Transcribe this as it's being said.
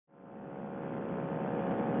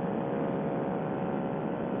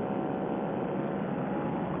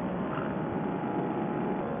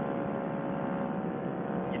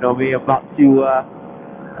know me, I'm about to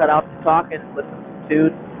cut out the talking, listen to some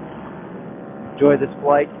tunes, enjoy this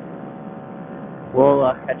flight.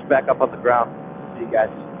 We'll catch you back up on the ground. See you guys.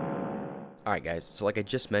 Alright guys, so like I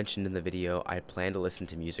just mentioned in the video, I plan to listen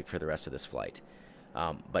to music for the rest of this flight.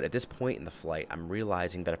 But at this point in the flight, I'm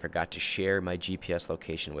realizing that I forgot to share my GPS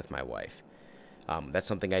location with my wife. That's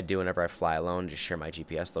something I do whenever I fly alone, just share my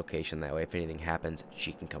GPS location, that way if anything happens,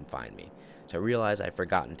 she can come find me. So I realized I've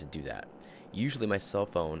forgotten to do that. Usually my cell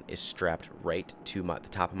phone is strapped right to the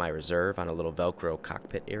top of my reserve on a little Velcro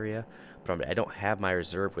cockpit area, but I don't have my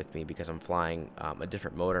reserve with me because I'm flying a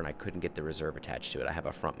different motor and I couldn't get the reserve attached to it. I have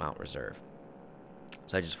a front mount reserve.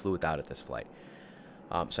 So I just flew without it this flight.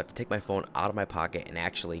 So I have to take my phone out of my pocket and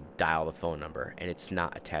actually dial the phone number, and it's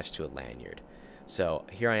not attached to a lanyard. So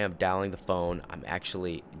here I am dialing the phone. I'm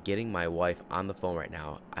actually getting my wife on the phone right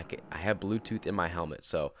now. I have Bluetooth in my helmet,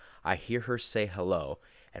 so I hear her say hello,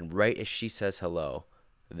 and right as she says hello,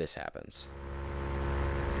 this happens.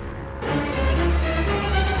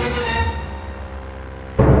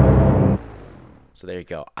 So there you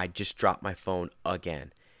go. I just dropped my phone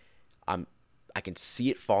again. I can see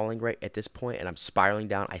it falling right at this point, and I'm spiraling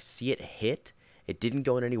down. I see it hit. It didn't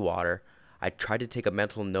go in any water. I tried to take a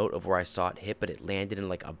mental note of where I saw it hit, but it landed in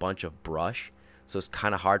like a bunch of brush, so it's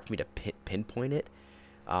kind of hard for me to pinpoint it.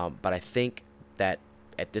 But I think that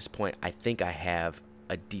at this point, I think I have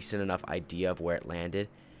a decent enough idea of where it landed,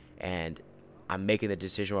 and I'm making the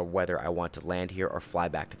decision of whether I want to land here or fly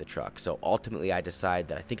back to the truck. So ultimately, I decide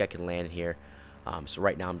that I think I can land here. So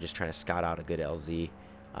right now, I'm just trying to scout out a good LZ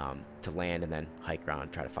to land and then hike around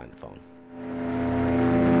and try to find the phone.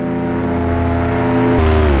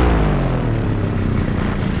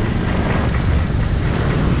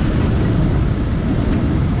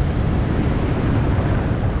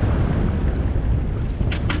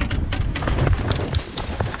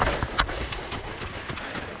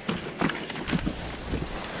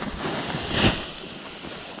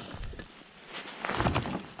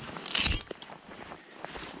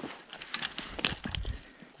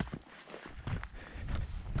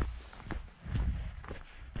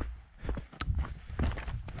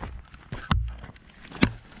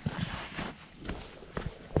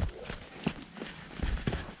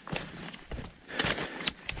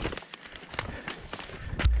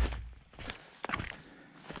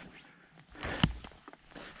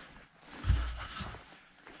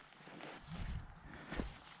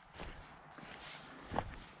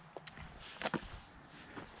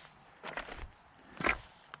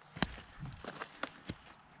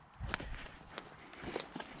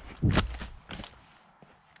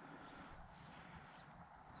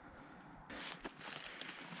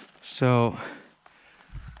 So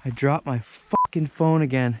I dropped my fucking phone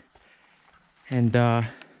again, and I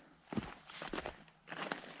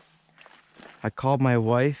called my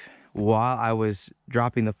wife while I was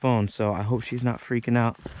dropping the phone, so I hope she's not freaking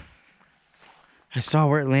out. I saw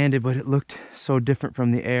where it landed, but it looked so different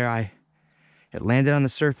from the air. It landed on the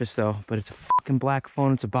surface though, but it's a fucking black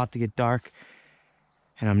phone. It's about to get dark,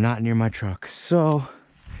 and I'm not near my truck, so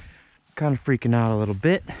I'm kind of freaking out a little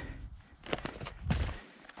bit.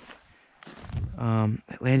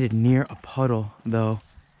 It landed near a puddle though.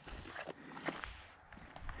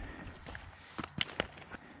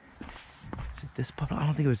 Is it this puddle? I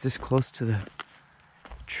don't think it was this close to the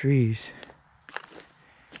trees.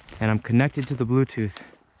 And I'm connected to the Bluetooth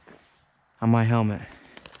on my helmet.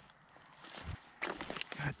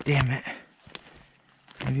 God damn it.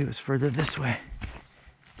 Maybe it was further this way.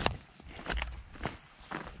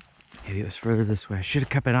 Maybe it was further this way. I should have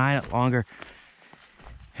kept an eye on it longer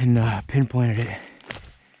and pinpointed it.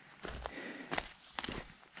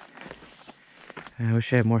 I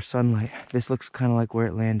wish I had more sunlight. This looks kind of like where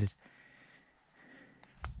it landed.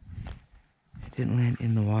 It didn't land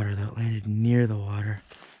in the water though, it landed near the water.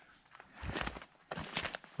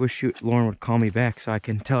 Wish Lauren would call me back so I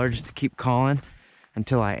can tell her just to keep calling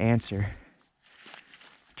until I answer.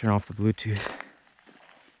 Turn off the Bluetooth.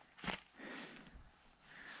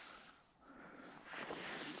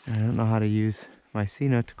 I don't know how to use my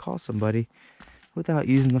Sena to call somebody without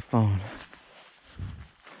using the phone.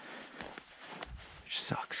 Which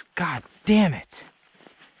sucks. God damn it.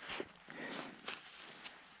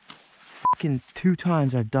 Fucking 2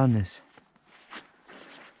 times I've done this.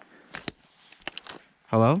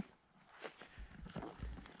 Hello?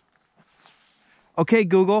 Okay,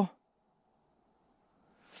 Google.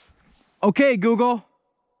 Okay, Google.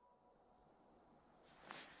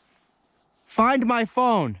 Find my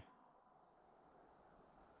phone.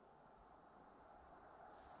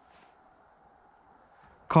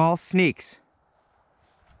 Call Sneaks.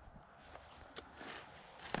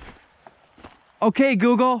 Okay,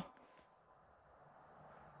 Google.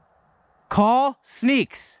 Call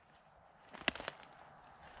Sneaks.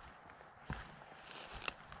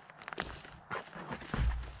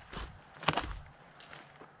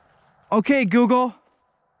 Okay, Google.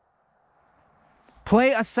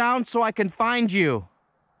 Play a sound so I can find you.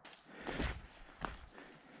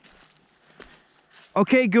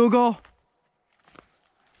 Okay, Google.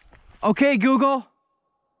 Okay, Google.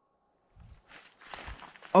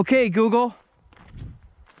 Okay, Google.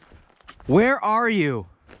 Where are you?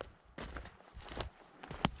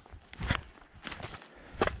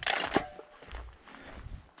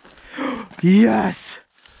 Yes.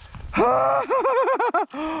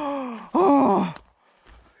 Oh,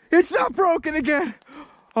 it's not broken again.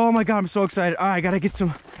 Oh my God, I'm so excited. All right, I gotta get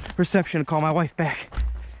some reception and call my wife back.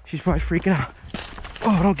 She's probably freaking out.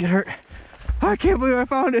 Oh, don't get hurt. I can't believe I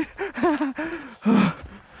found it.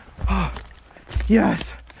 Oh,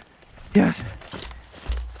 yes, yes.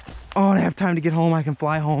 Oh, I have time to get home. I can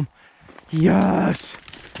fly home. Yes.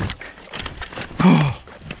 Oh.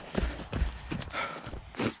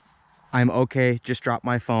 I'm okay. Just dropped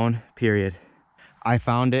my phone, period. I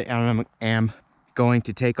found it and I am going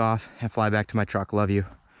to take off and fly back to my truck. Love you.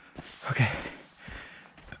 Okay.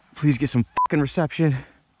 Please get some fucking reception.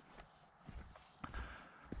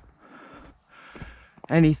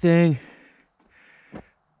 Anything.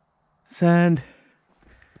 Send.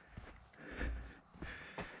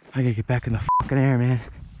 I gotta get back in the fucking air, man.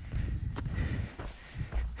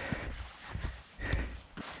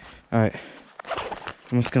 All right.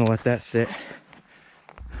 I'm just gonna let that sit.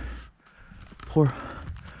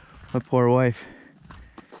 My poor wife.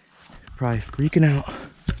 Probably freaking out.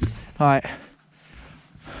 All right.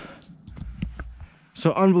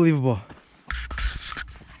 So unbelievable.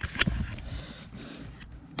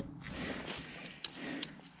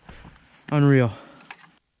 Unreal.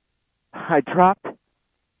 I dropped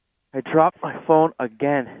my phone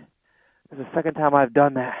again. This is the second time I've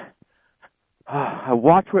done that. I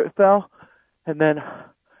watched where it fell and then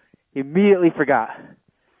immediately forgot.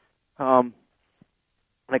 When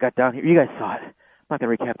I got down here, you guys saw it. I'm not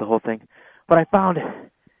gonna recap the whole thing, but I found it.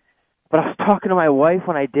 But I was talking to my wife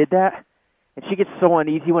when I did that, and she gets so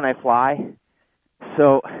uneasy when I fly.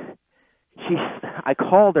 So I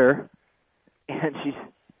called her, and she's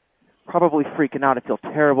probably freaking out. I feel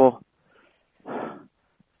terrible.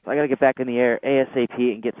 So I gotta get back in the air ASAP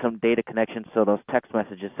and get some data connection so those text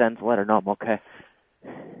messages send to let her know I'm okay.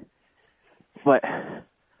 But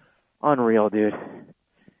unreal, dude.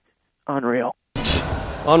 Unreal.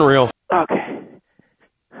 Unreal. Okay.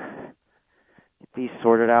 Get these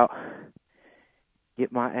sorted out.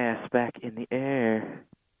 Get my ass back in the air.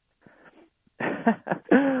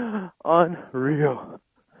 Unreal.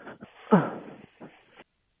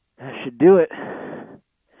 That should do it.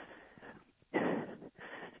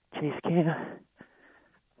 Chase cam.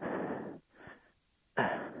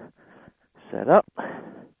 Set up.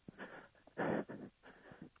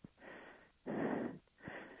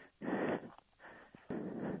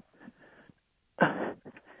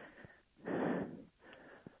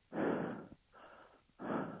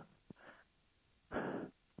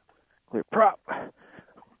 Clear prop.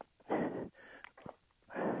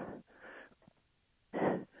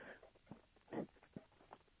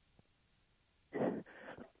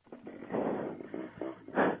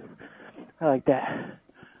 I like that.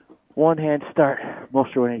 One hand start,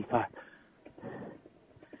 Moisture 185.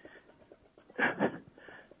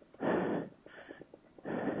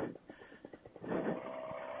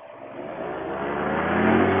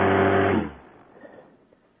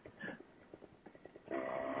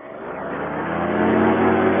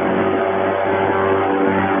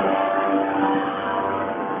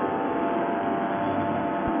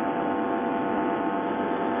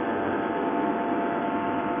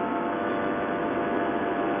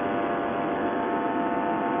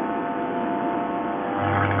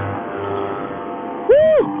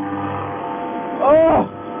 Oh!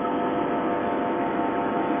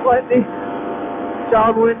 Slightly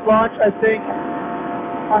downwind launch, I think.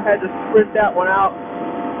 I had to sprint that one out.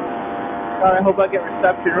 God, I hope I get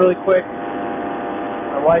reception really quick.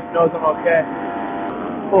 My wife knows I'm okay.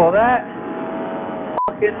 Well, that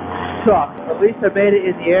fucking sucked. At least I made it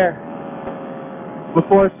in the air.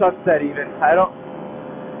 Before sunset even. I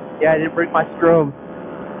didn't bring my strobe.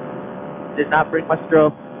 Did not bring my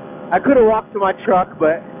strobe. I could have walked to my truck,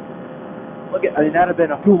 but that'd have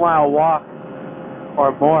been a 2-mile walk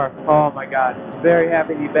or more. Oh my God. Very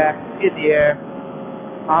happy to be back in the air.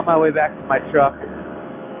 On my way back to my truck.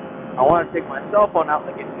 I want to take my cell phone out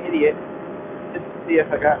like an idiot just to see if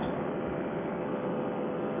I got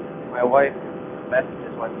my wife's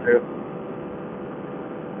messages went through.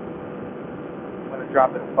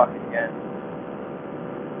 drop it fucking again.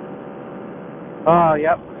 Oh,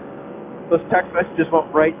 yep. Those text messages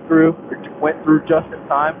went through just in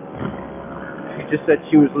time. She just said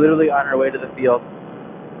she was literally on her way to the field.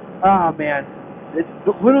 Oh, man. It's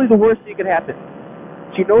literally the worst thing that could happen.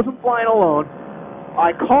 She knows I'm flying alone.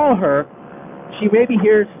 I call her. She maybe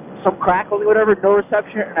hears some crackling or whatever, no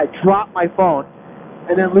reception, and I drop my phone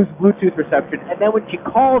and then lose Bluetooth reception. And then when she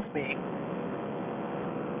calls me,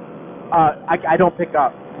 I don't pick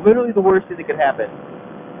up. Literally the worst thing that could happen.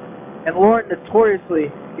 And Lauren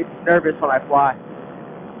notoriously gets nervous when I fly.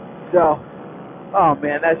 So, oh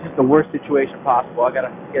man, that's just the worst situation possible. I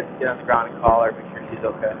gotta get on the ground and call her, make sure she's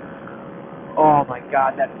okay. Oh my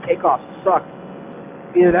god, that takeoff sucked.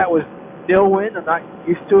 Either that was tailwind, I'm not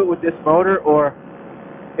used to it with this motor, or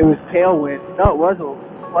it was tailwind. No, it was a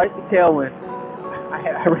slightly tailwind.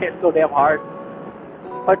 I ran so damn hard.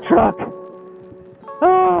 A truck.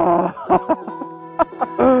 Oh,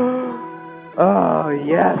 oh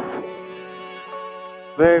yes.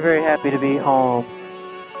 Very, very happy to be home.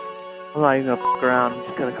 I'm not even gonna fuck around. I'm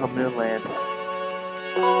just gonna come in and land.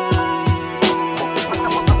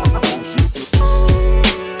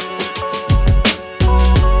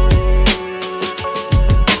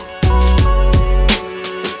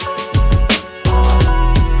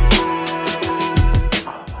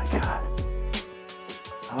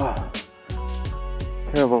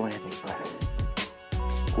 Terrible landing, but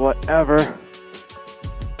whatever.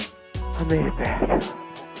 I made it back.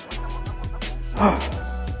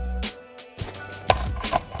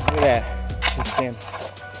 Look at that. This thing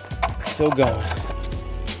still going.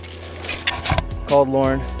 Called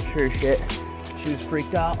Lauren. Sure as shit. She was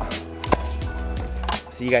freaked out.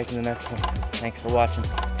 See you guys in the next one. Thanks for watching.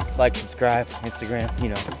 Like, subscribe, Instagram, you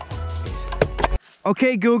know. Peace.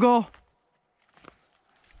 Okay, Google.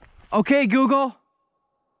 Okay, Google.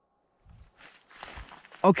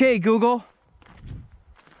 Okay, Google,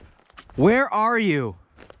 where are you?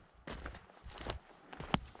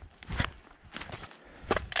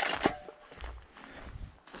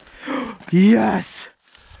 Yes!